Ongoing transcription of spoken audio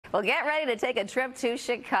Well, get ready to take a trip to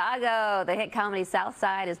Chicago. The hit comedy South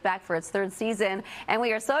Side is back for its third season, and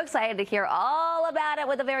we are so excited to hear all about it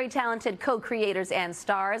with the very talented co-creators and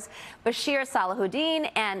stars, Bashir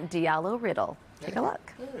Salahuddin and Diallo Riddle. Take a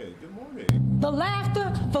look. Hey, good morning. The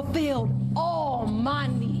laughter fulfilled all my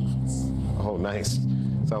needs. Oh, nice.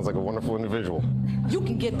 Sounds like a wonderful individual. You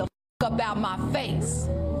can get the up out my face.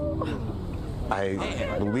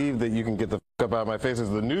 I believe that You Can Get the Up Out of My Face is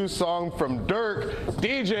the new song from Dirk.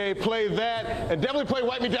 DJ, play that, and definitely play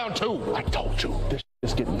Wipe Me Down too. I told you, this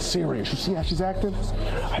is getting serious. You see how she's acting?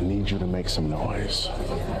 I need you to make some noise.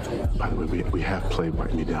 By the way, we have played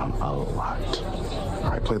Wipe Me Down a lot.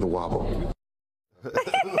 All right, play the wobble.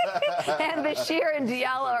 And Bashir and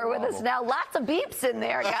Diallo are with us now. Lots of beeps in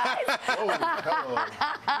there, guys.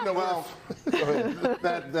 Well,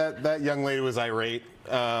 that young lady was irate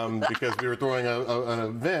because we were throwing an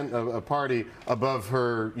event, a party above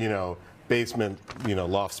her, basement,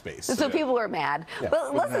 loft space. So people are mad. Yeah,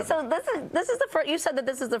 but listen, so this is the first. You said that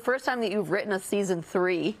this is the first time that you've written a season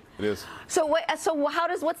 3. It is. So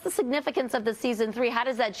what's the significance of the season 3? How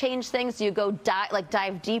does that change things? Do you go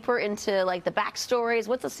dive deeper into the backstories?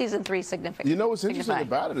 What's the season 3 significance? What's interesting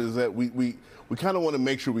about it is that we kind of want to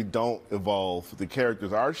make sure we don't evolve the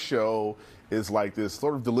characters. Our show is like this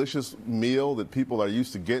sort of delicious meal that people are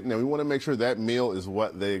used to getting, and we want to make sure that meal is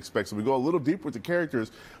what they expect. So we go a little deeper with the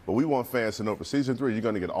characters, but we want fans to know for season 3, you're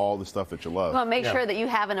going to get all the stuff that you love. We want to make sure that you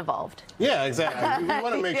haven't evolved. Yeah, exactly. We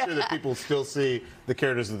want to make sure that people still see the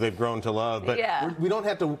characters that they've grown to love, but we don't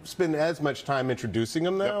have to spend as much time introducing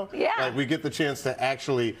them now. Yeah. Like, we get the chance to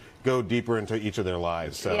actually go deeper into each of their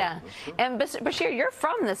lives. So. Yeah, and Bashir, you're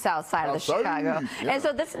from the south side of Chicago, and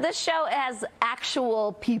so this show has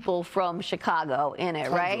actual people from Chicago in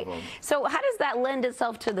it, right? So how does that lend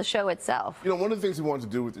itself to the show itself? One of the things we wanted to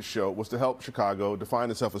do with the show was to help Chicago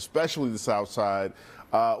define itself, especially the South Side,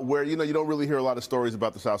 where you don't really hear a lot of stories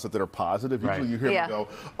about the South Side that are positive. Usually you hear them go,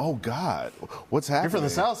 "Oh God, what's happening? You're from the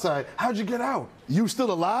South Side. How'd you get out? You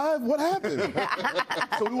still alive? What happened?"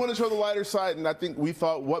 So we want to show the lighter side, and I think we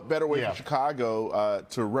thought, what better way for Chicago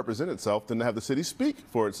to represent itself than to have the city speak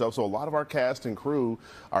for itself. So a lot of our cast and crew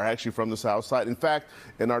are actually from the South Side. In fact,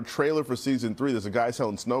 in our trailer for season 3, there's a guy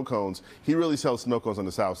selling snow cones. He really sells snow cones on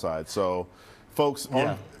the South Side. So, folks,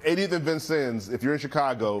 on 80th and Vincennes, if you're in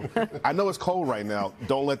Chicago, I know it's cold right now.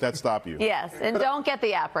 Don't let that stop you. Yes, and don't get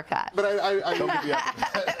the apricot. But I don't get the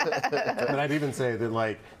apricot. But I'd even say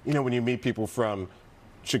that, when you meet people from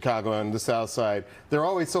Chicago on the South Side, they're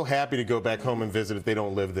always so happy to go back home and visit if they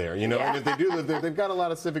don't live there, And if they do live there, they've got a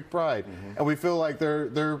lot of civic pride. And we feel like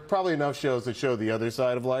there are probably enough shows that show the other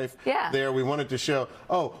side of life. There, we wanted to show,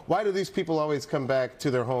 why do these people always come back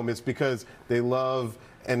to their home? It's because they love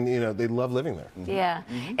and they love living there. Yeah,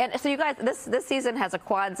 and so you guys, this season has a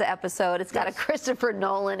Kwanzaa episode. It's got a Christopher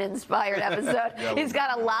Nolan inspired episode. It's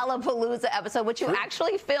got a Lollapalooza episode, which you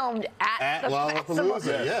actually filmed at the festival.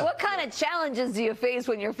 What kind of challenges do you face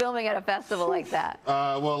when you're filming at a festival like that?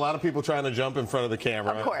 Well, a lot of people trying to jump in front of the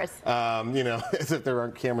camera. Of course. As if there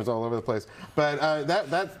aren't cameras all over the place. But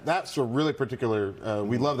that's a really particular.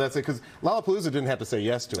 We love that because Lollapalooza didn't have to say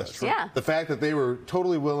yes to us. Yeah. The fact that they were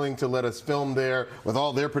totally willing to let us film there with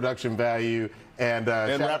all their production value, and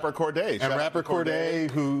rapper Corday. And rapper Corday,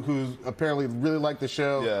 who apparently really liked the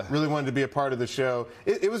show, really wanted to be a part of the show.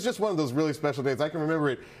 It was just one of those really special days. I can remember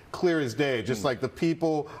it clear as day. Just like the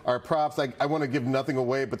people, our props. I want to give nothing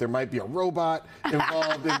away, but there might be a robot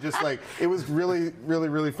involved, and just it was really, really,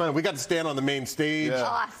 really fun. We got to stand on the main stage.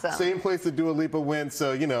 Awesome. Same place that Dua Lipa went.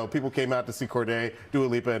 So people came out to see Corday, Dua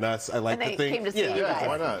Lipa, and us. I like to think. They came to see you guys,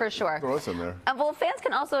 why not? for sure. Throw us in there. Well, fans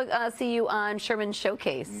can also see you on Sherman's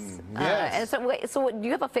Showcase. Yes. And so do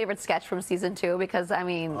you have a favorite sketch from season 2? Because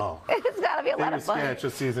it's got to be a lot of fun. Favorite sketch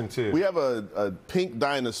of season 2. We have a pink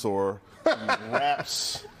dinosaur who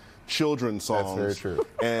raps children's songs. That's very true.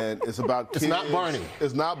 And it's about kids. It's not Barney.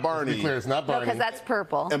 It's not Barney. Let's be clear, it's not Barney. No, because that's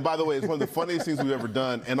purple. And by the way, it's one of the funniest things we've ever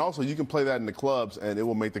done. And also, you can play that in the clubs, and it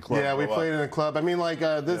will make the club. Yeah, we played in a club. I mean,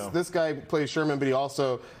 this guy plays Sherman, but he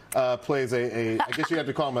also plays I guess you have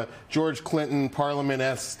to call him a George Clinton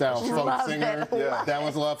Parliament-esque style funk singer. That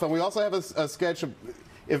was a lot of fun. We also have a sketch of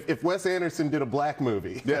if Wes Anderson did a black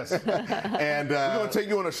movie. Yes. And we're going to take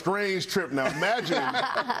you on a strange trip. Now imagine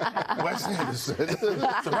Wes Anderson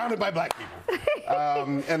surrounded by black people.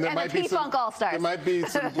 And there might be P-Funk All-Stars. There might be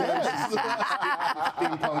some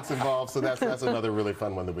steampunks involved, so that's another really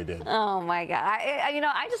fun one that we did. Oh my God!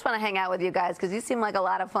 I just want to hang out with you guys because you seem like a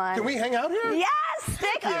lot of fun. Can we hang out here? Yes,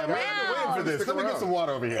 stick around. Man, I'm waiting for this. Let me get some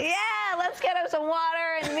water over here. Yeah, let's get us some water.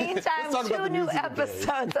 In the meantime, 2 new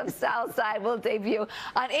episodes of Southside will debut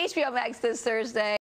on HBO Max this Thursday.